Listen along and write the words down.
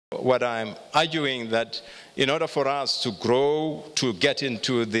what I'm arguing, that in order for us to grow, to get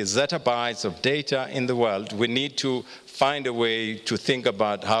into the zettabytes of data in the world, we need to find a way to think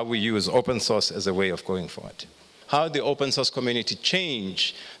about how we use open source as a way of going forward. How the open source community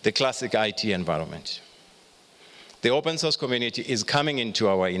change the classic IT environment. The open source community is coming into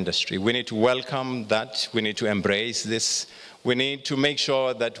our industry. We need to welcome that. We need to embrace this. We need to make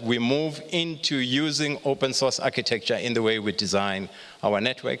sure that we move into using open source architecture in the way we design our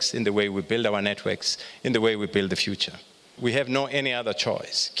networks, in the way we build our networks, in the way we build the future. We have no any other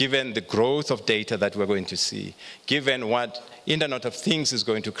choice, given the growth of data that we're going to see, given what Internet of Things is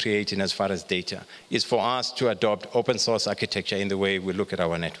going to create in as far as data, is for us to adopt open source architecture in the way we look at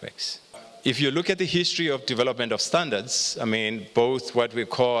our networks. If you look at the history of development of standards, I mean, both what we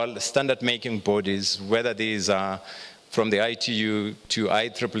call standard-making bodies, whether these are from the ITU to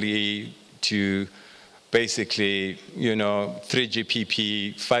IEEE to basically,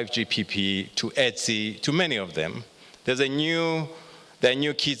 3GPP, 5GPP, to ETSI, to many of them, there are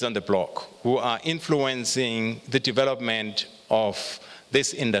new kids on the block who are influencing the development of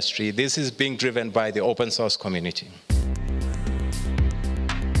this industry. This is being driven by the open source community.